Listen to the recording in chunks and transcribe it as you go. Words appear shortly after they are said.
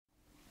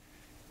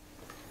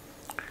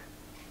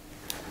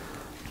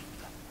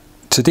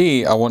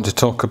Today I want to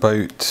talk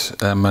about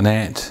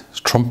Monette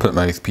trumpet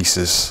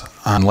mouthpieces,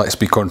 and let's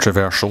be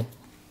controversial.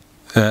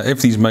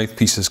 If these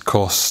mouthpieces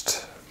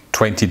cost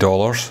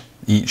 $20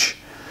 each,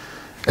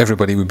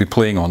 everybody would be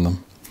playing on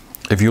them.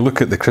 If you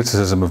look at the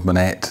criticism of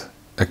Monette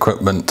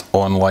equipment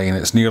online,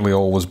 it's nearly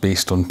always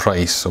based on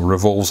price, or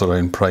revolves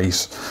around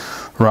price,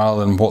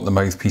 rather than what the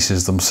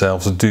mouthpieces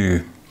themselves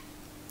do.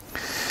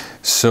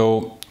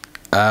 So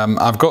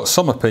I've got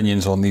some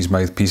opinions on these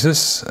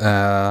mouthpieces.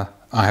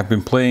 I have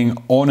been playing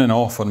on and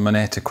off on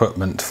Monette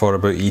equipment for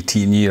about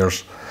 18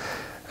 years,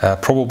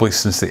 probably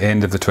since the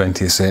end of the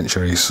 20th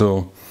century,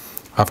 so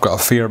I've got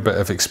a fair bit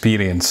of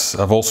experience.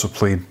 I've also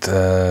played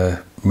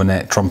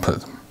Monette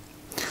trumpet,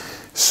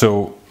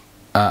 so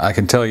I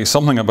can tell you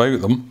something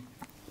about them,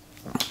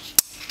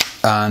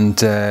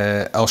 and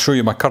I'll show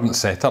you my current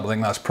setup. I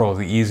think that's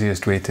probably the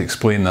easiest way to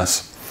explain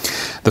this.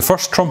 The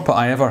first trumpet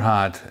I ever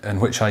had in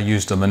which I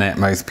used a Monette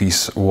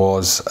mouthpiece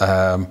was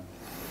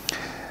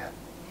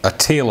a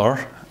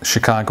Taylor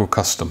Chicago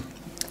Custom,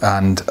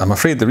 and I'm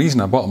afraid the reason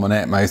I bought a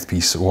Monette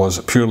mouthpiece was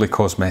purely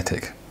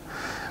cosmetic.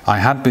 I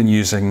had been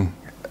using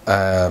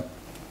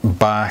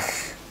Bach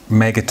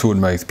megatone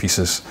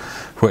mouthpieces,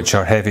 which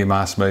are heavy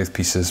mass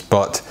mouthpieces,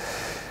 but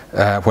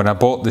when I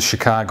bought the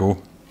Chicago,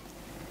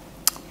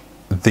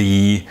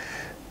 to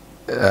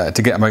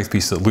get a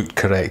mouthpiece that looked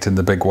correct in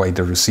the big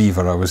wider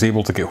receiver, I was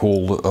able to get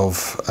hold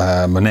of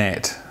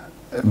Monette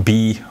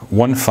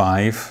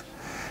B15,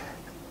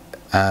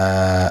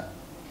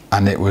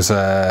 and it was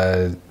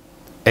a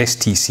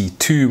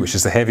STC2, which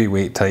is the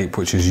heavyweight type,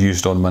 which is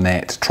used on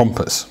Monette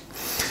trumpets,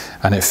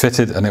 and it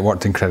fitted and it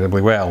worked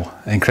incredibly well.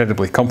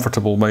 Incredibly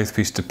comfortable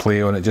mouthpiece to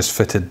play on. It just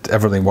fitted,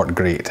 everything worked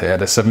great. It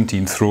had a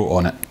 17 throat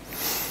on it,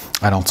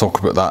 and I'll talk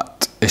about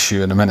that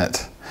issue in a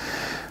minute.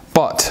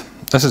 But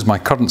this is my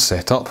current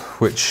setup,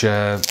 which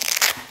I'll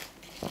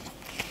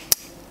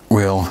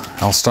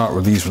start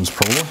with these ones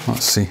probably.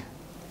 Let's see.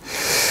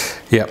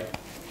 Yep.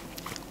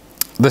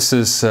 This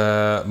is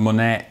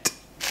Monette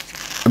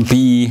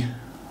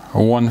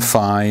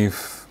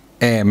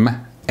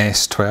B15M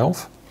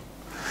S12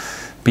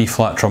 B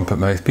flat trumpet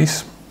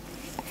mouthpiece.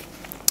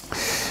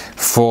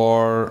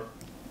 For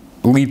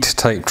lead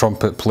type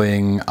trumpet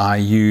playing, I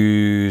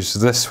use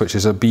this, which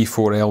is a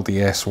B4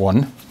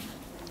 LDS1.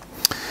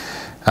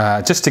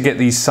 Just to get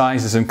these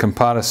sizes in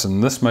comparison,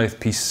 this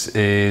mouthpiece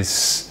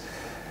is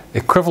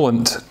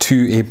equivalent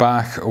to a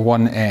Bach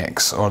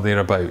 1X or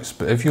thereabouts,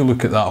 but if you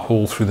look at that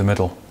hole through the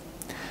middle,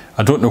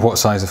 I don't know what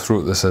size of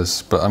throat this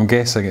is, but I'm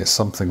guessing it's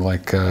something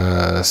like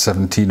a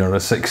 17 or a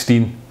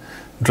 16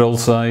 drill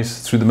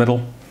size through the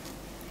middle.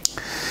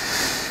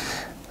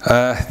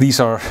 These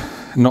are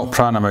not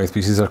Prana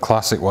mouthpieces, these are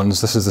classic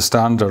ones. This is the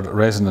standard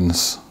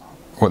resonance,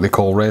 what they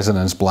call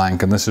resonance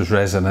blank, and this is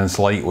resonance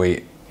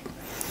lightweight.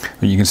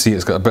 And you can see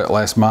it's got a bit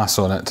less mass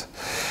on it.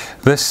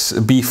 This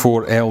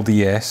B4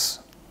 LDS,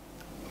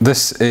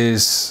 this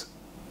is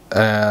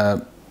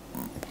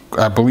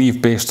I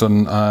believe based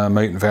on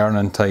Mount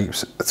Vernon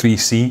types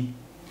 3C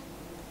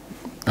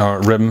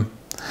or rim,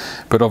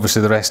 but obviously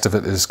the rest of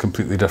it is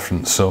completely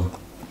different. So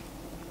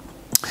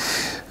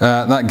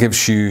that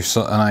gives you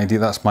an idea.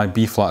 That's my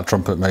B flat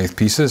trumpet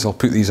mouthpieces. I'll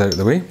put these out of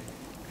the way.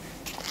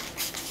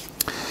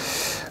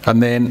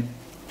 And then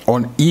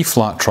on E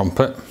flat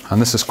trumpet,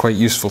 and this is quite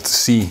useful to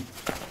see,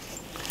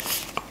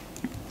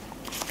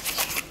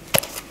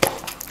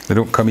 they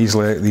don't come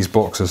easily out of these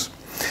boxes.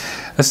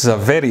 This is a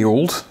very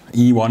old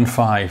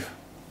E15,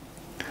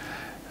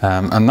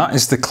 and that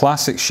is the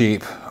classic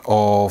shape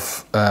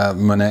of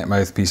Monette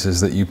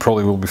mouthpieces that you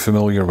probably will be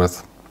familiar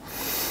with.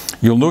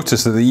 You'll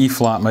notice that the E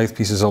flat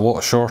mouthpiece is a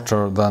lot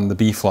shorter than the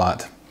B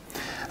flat,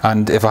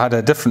 and if I had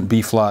a different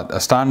B flat, a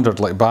standard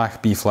like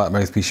Bach B flat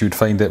mouthpiece, you would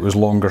find it was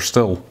longer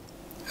still.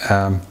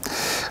 And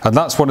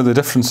that's one of the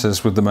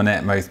differences with the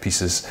Monette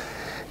mouthpieces.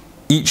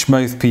 Each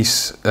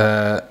mouthpiece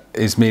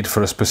is made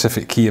for a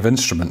specific key of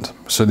instrument.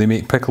 So they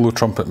make piccolo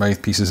trumpet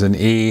mouthpieces in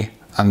A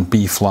and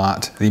B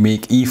flat. They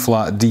make E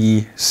flat,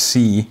 D,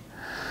 C,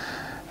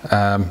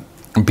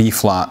 B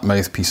flat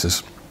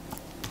mouthpieces.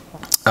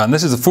 And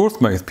this is the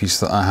fourth mouthpiece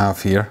that I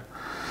have here,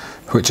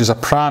 which is a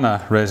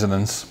Prana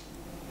resonance.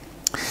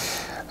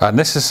 And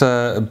this is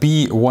a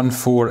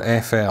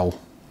B14FL.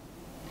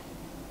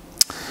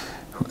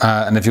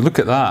 And if you look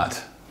at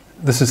that,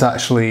 this is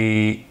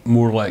actually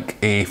more like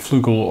a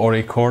flugel or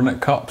a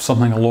cornet cup,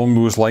 something along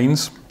those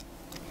lines,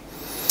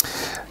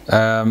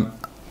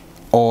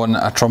 on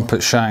a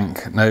trumpet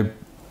shank. Now,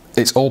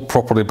 it's all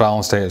properly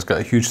balanced out. It's got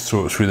a huge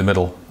throat through the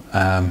middle.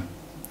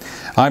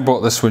 I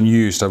bought this one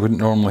used. I wouldn't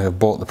normally have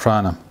bought the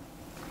Prana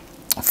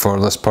for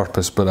this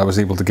purpose, but I was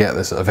able to get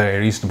this at a very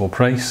reasonable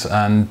price,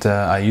 and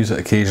I use it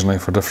occasionally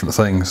for different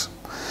things.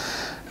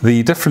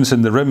 The difference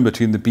in the rim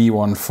between the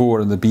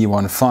B14 and the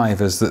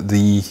B15 is that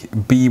the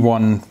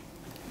B14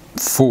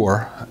 is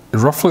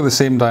roughly the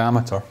same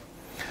diameter,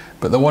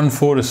 but the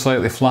 14 is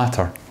slightly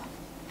flatter.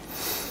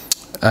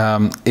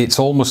 It's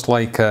almost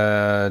like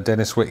a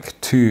Dennis Wick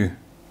 2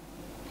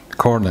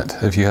 cornet.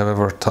 If you have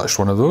ever touched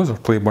one of those or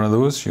played one of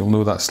those, you'll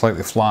know that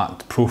slightly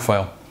flat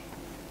profile.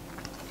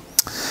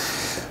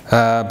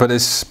 but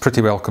it's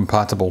pretty well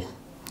compatible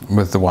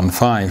with the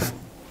 1.5.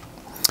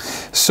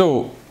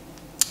 So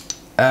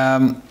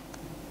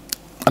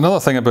another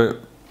thing about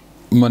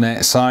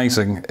Monette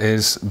sizing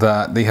is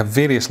that they have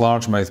various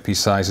large mouthpiece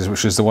sizes,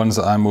 which is the ones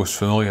that I'm most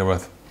familiar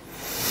with.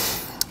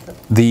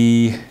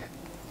 The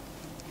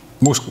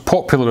most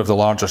popular of the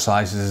larger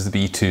sizes is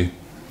the B2.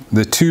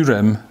 The 2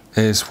 rim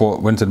is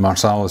what Wynton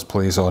Marsalis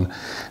plays on.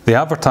 They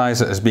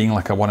advertise it as being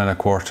like a 1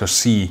 1/4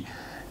 C.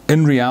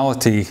 In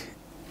reality,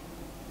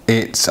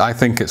 I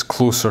think it's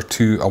closer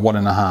to a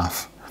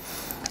 1.5.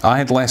 I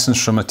had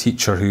lessons from a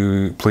teacher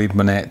who played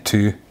Monette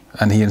 2,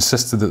 and he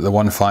insisted that the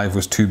 1.5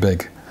 was too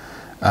big.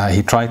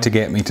 He tried to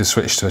get me to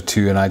switch to a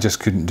 2, and I just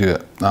couldn't do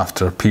it.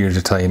 After a period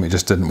of time, it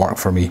just didn't work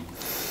for me.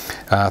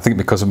 I think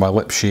because of my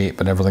lip shape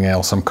and everything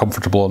else, I'm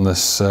comfortable on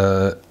this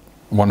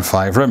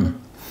 1.5 rim.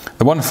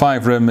 The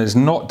 1.5 rim is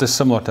not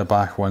dissimilar to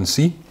Bach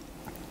 1C.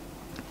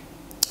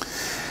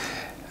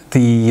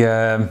 The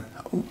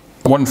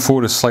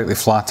 1.4 is slightly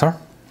flatter.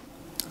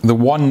 The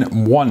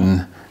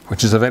 1.1,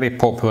 which is a very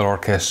popular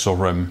orchestral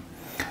rim,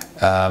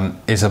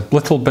 is a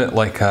little bit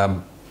like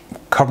a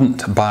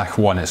current Bach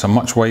 1. It's a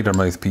much wider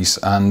mouthpiece,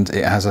 and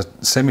it has a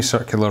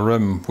semicircular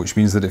rim, which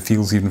means that it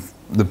feels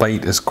the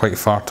bite is quite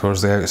far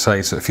towards the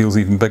outside, so it feels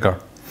even bigger.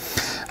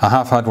 I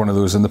have had one of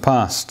those in the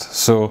past.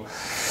 So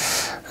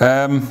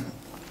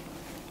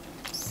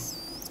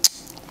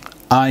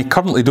I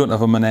currently don't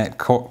have a Monette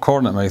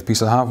cornet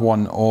mouthpiece. I have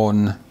one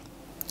on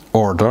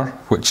order,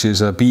 which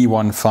is a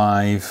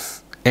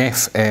B15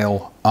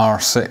 FL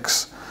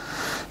R6.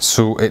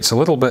 So it's a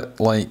little bit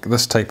like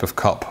this type of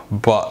cup,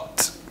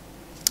 but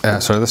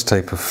it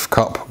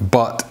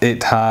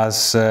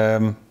has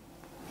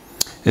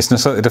it's in a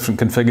slightly different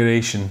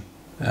configuration.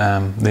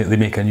 They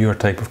make a newer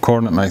type of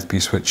cornet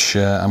mouthpiece, which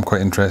I'm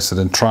quite interested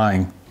in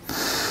trying.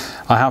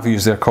 I have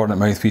used their cornet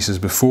mouthpieces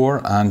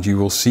before, and you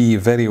will see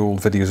very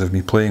old videos of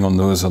me playing on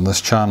those on this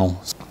channel.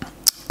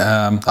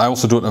 I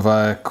also don't have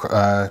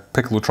a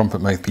piccolo trumpet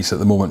mouthpiece at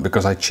the moment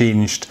because I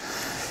changed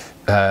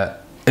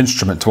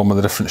instrument to one with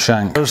a different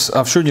shank.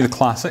 I've shown you the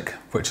classic,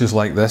 which is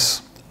like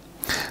this.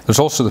 There's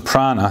also the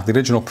Prana. The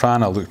original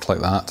Prana looked like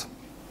that,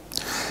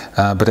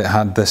 but it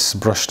had this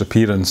brushed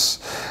appearance.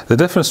 The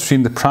difference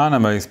between the Prana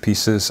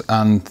mouthpieces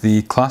and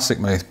the classic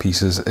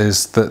mouthpieces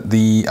is that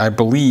I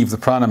believe the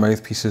Prana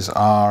mouthpieces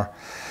are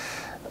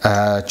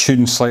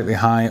tuned slightly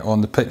high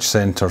on the pitch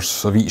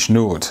centres of each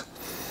note,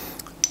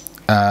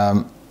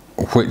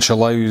 which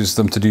allows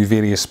them to do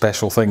various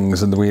special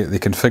things in the way that they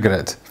configure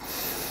it.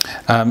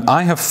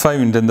 I have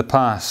found in the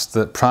past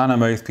that Prana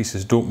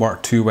mouthpieces don't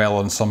work too well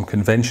on some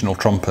conventional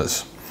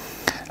trumpets,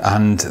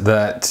 and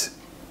that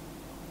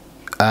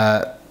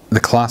the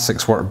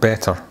classics work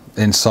better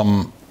in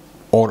some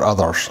or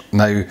others.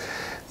 Now,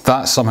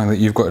 that's something that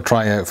you've got to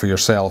try out for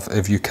yourself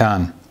if you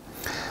can.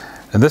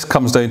 And this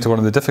comes down to one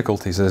of the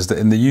difficulties, is that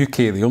in the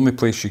UK, the only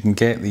place you can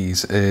get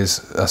these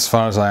is, as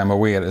far as I am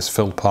aware, is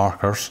Phil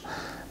Parker's.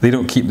 They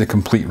don't keep the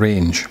complete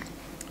range.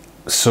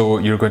 So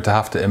you're going to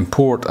have to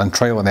import and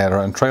trial and error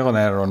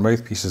on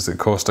mouthpieces that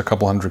cost a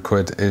couple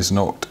 £100 is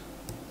not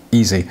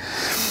easy.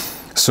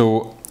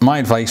 So my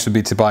advice would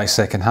be to buy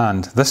second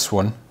hand. This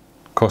one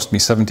cost me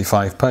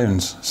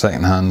 £75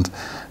 second hand.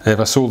 If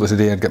I sold it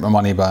today, I'd get my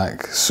money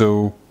back.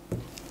 So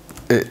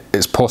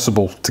it's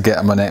possible to get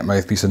a Monette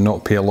mouthpiece and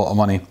not pay a lot of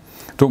money.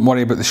 Don't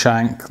worry about the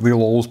shank,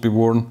 they'll always be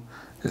worn.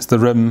 It's the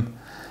rim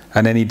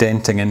and any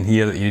denting in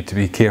here that you need to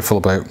be careful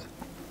about.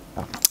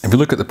 If you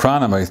look at the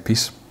Prana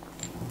mouthpiece,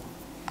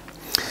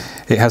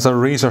 it has a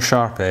razor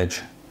sharp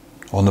edge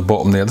on the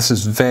bottom there. This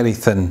is very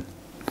thin.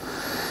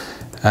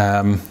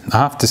 I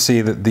have to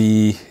say that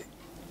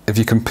if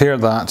you compare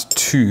that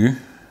to,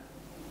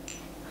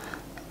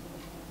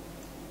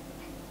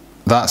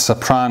 that's a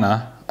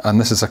Prana, and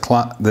this is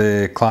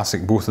the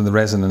classic, both in the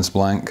resonance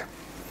blank.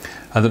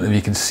 I don't know if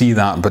you can see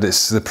that, but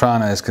the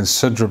Prana is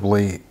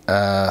considerably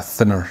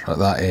thinner at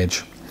that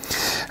edge.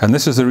 And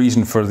this is the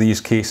reason for these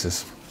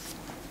cases.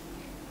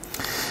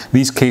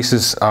 These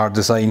cases are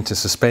designed to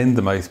suspend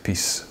the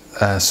mouthpiece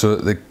so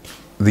that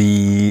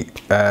the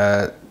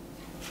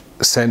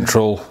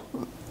central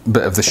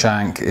bit of the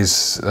shank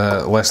is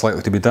less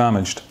likely to be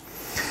damaged.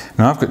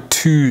 Now I've got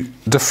two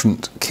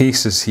different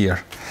cases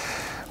here.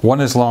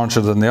 One is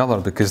larger than the other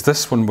because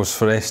this one was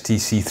for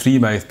STC3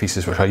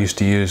 mouthpieces, which I used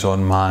to use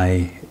on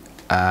my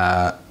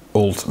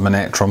old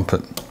Monette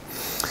trumpet,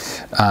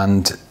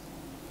 and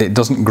it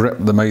doesn't grip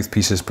the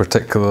mouthpieces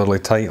particularly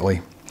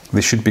tightly.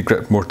 They should be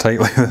gripped more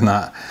tightly than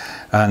that,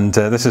 and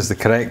this is the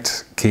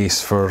correct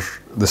case for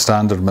the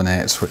standard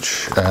Monettes,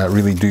 which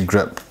really do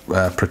grip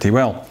pretty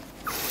well.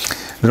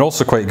 They're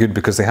also quite good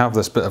because they have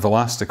this bit of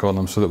elastic on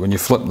them so that when you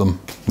flip them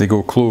they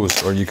go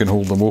closed, or you can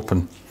hold them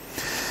open.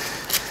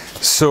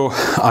 So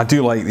I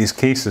do like these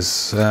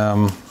cases.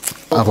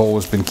 I've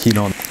always been keen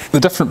on the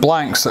different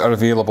blanks that are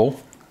available.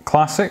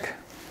 Classic,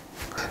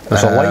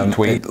 there's a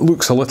lightweight, it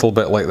looks a little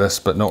bit like this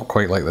but not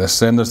quite like this.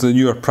 Then there's the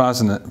newer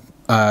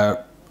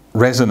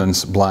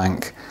resonance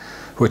blank,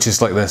 which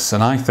is like this,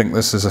 and I think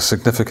this is a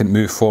significant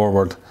move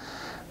forward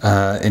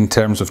in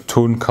terms of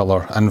tone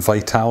colour and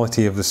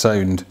vitality of the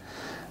sound.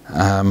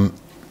 The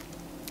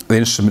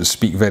instruments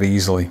speak very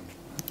easily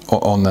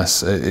on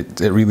this. It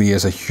really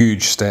is a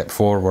huge step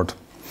forward.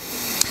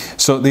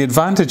 So the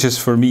advantages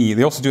for me,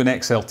 they also do an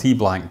XLT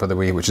blank, by the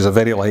way, which is a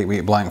very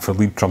lightweight blank for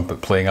lead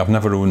trumpet playing. I've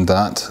never owned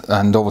that,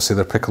 and obviously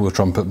their piccolo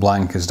trumpet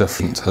blank is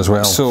different as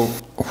well. So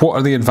what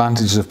are the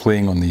advantages of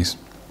playing on these?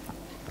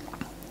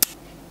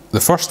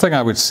 The first thing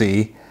I would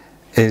say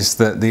is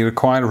that they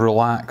require a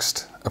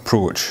relaxed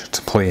approach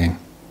to playing.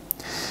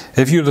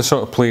 If you're the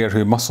sort of player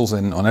who muscles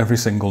in on every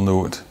single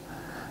note,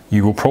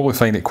 you will probably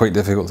find it quite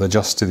difficult to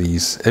adjust to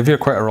these. If you're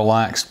quite a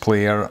relaxed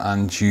player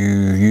and you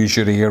use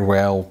your ear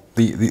well,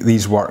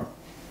 these work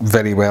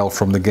very well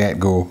from the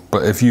get-go.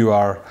 But if you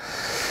are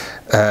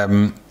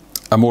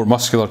a more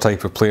muscular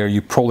type of player,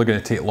 you're probably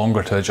going to take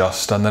longer to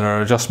adjust, and there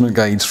are adjustment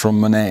guides from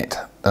Monette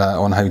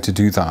on how to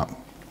do that.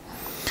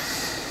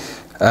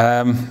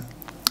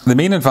 The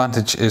main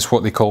advantage is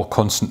what they call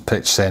constant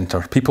pitch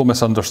centre. People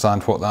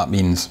misunderstand what that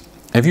means.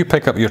 If you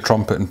pick up your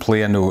trumpet and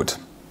play a note,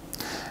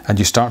 and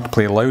you start to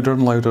play louder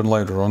and louder and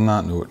louder on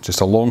that note,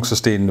 just a long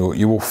sustained note,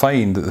 you will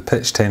find that the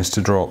pitch tends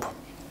to drop.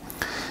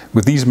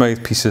 With these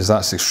mouthpieces,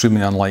 that's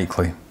extremely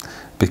unlikely,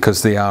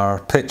 because they are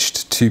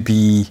pitched to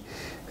be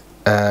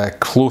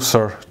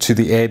closer to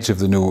the edge of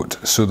the note,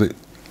 so that,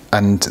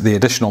 and the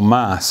additional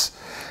mass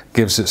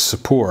gives it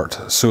support,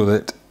 so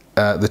that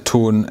the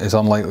tone is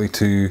unlikely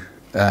to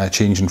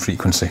change in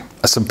frequency.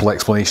 A simple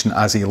explanation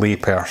as a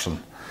layperson,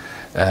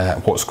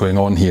 what's going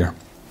on here.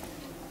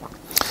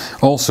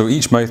 Also,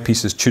 each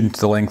mouthpiece is tuned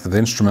to the length of the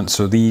instrument,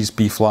 so these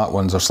B-flat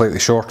ones are slightly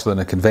shorter than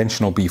a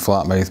conventional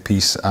B-flat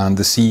mouthpiece, and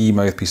the C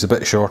mouthpiece a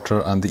bit shorter,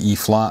 and the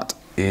E-flat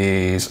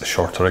is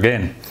shorter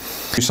again.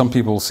 Some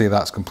people say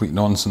that's complete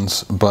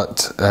nonsense,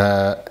 but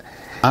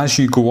as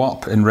you go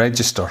up in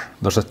register,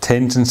 there's a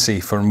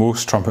tendency for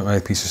most trumpet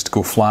mouthpieces to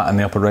go flat in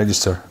the upper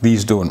register.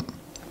 These don't.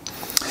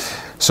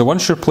 So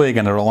once you're playing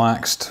in a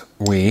relaxed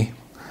way,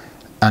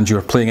 and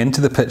you're playing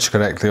into the pitch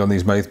correctly on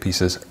these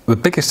mouthpieces, the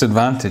biggest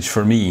advantage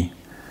for me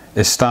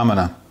is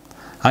stamina.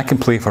 I can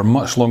play for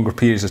much longer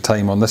periods of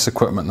time on this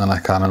equipment than I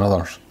can on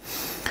others.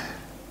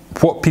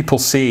 What people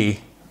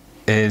say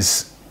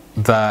is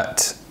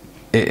that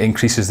it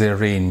increases their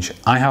range.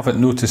 I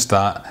haven't noticed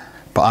that,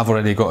 but I've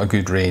already got a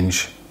good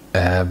range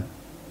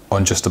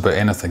on just about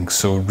anything.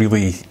 So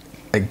really,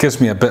 it gives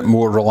me a bit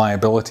more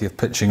reliability of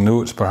pitching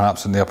notes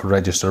perhaps in the upper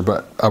register,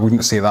 but I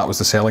wouldn't say that was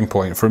the selling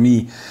point. For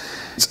me,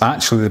 it's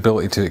actually the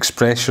ability to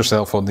express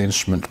yourself on the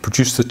instrument,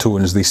 produce the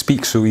tones. They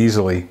speak so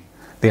easily,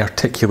 they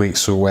articulate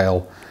so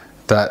well,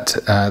 that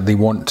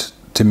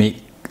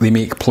they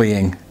make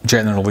playing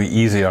generally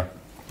easier.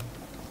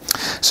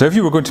 So if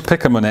you were going to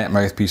pick a Monette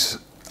mouthpiece,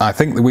 I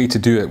think the way to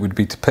do it would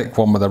be to pick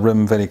one with a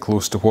rim very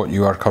close to what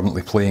you are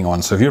currently playing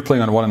on. So if you're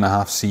playing on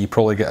 1.5C, you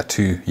probably get a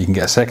 2. You can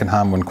get a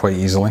second-hand one quite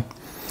easily.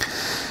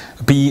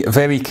 Be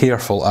very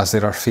careful, as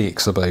there are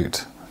fakes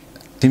about.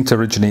 They seem to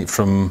originate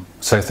from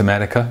South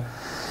America.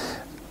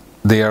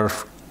 They are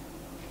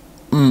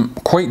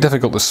quite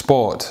difficult to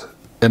spot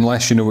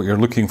unless you know what you're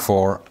looking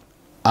for,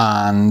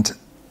 and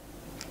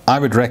I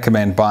would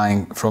recommend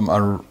buying from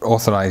an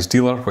authorised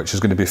dealer, which is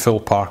going to be Phil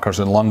Parker's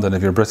in London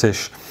if you're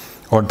British,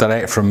 or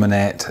direct from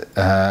Monette,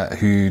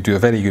 who do a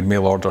very good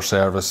mail order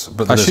service.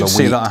 But I should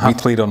say that I have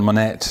played on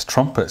Monette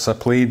trumpets. I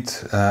played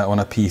on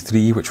a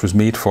P3 which was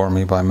made for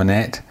me by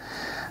Monette.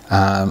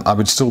 I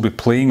would still be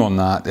playing on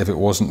that if it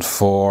wasn't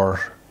for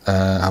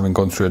having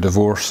gone through a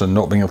divorce and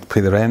not being able to pay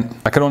the rent.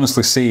 I can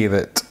honestly say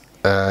that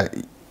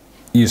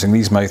using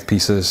these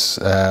mouthpieces,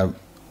 a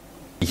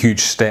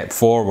huge step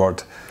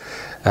forward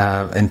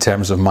in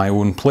terms of my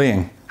own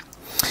playing.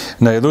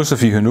 Now, those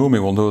of you who know me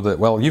will know that,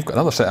 well, you've got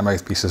another set of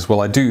mouthpieces. Well,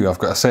 I do. I've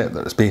got a set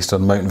that's based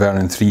on Mount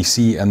Vernon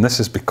 3C, and this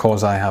is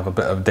because I have a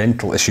bit of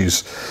dental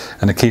issues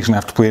and occasionally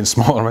have to play in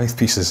smaller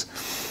mouthpieces.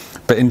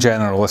 But in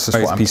general, this is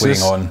what I'm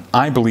playing on.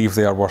 I believe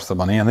they are worth the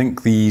money. I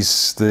think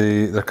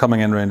they're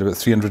coming in around about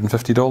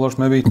 $350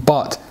 maybe.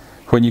 But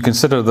when you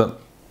consider that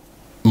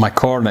my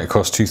cornet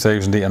cost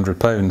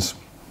 £2,800,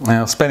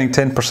 well, spending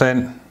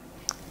 10%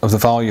 of the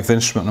value of the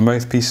instrument on a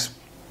mouthpiece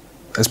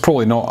is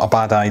probably not a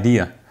bad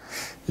idea,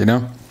 you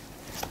know.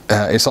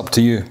 It's up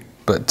to you,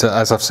 but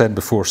as I've said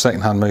before,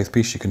 second-hand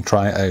mouthpiece, you can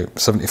try it out,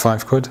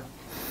 75 quid.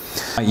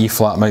 My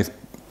E-flat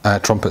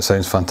trumpet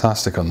sounds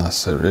fantastic on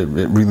this, it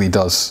really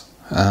does.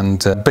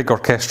 And big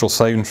orchestral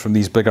sound from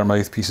these bigger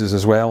mouthpieces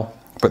as well,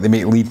 but they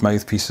make lead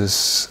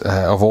mouthpieces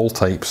of all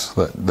types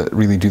that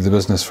really do the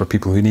business for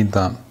people who need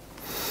that.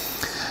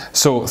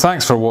 So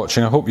thanks for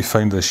watching. I hope you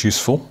found this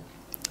useful.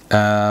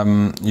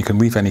 You can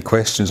leave any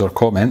questions or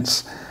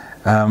comments.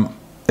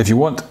 If you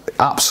want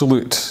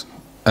absolute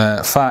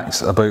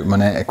facts about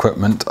Monette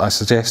equipment, I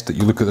suggest that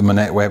you look at the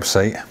Monette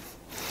website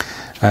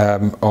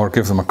or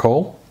give them a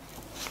call,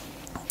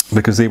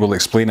 because they will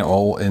explain it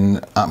all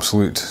in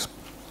absolute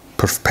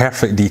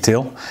perfect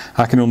detail.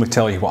 I can only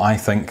tell you what I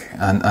think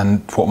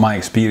and what my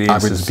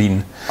experience has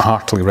been. I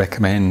heartily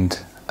recommend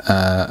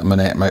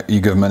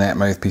you give Monette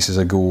mouthpieces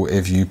a go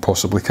if you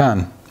possibly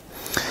can.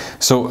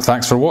 So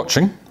thanks for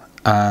watching,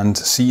 and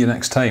see you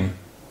next time.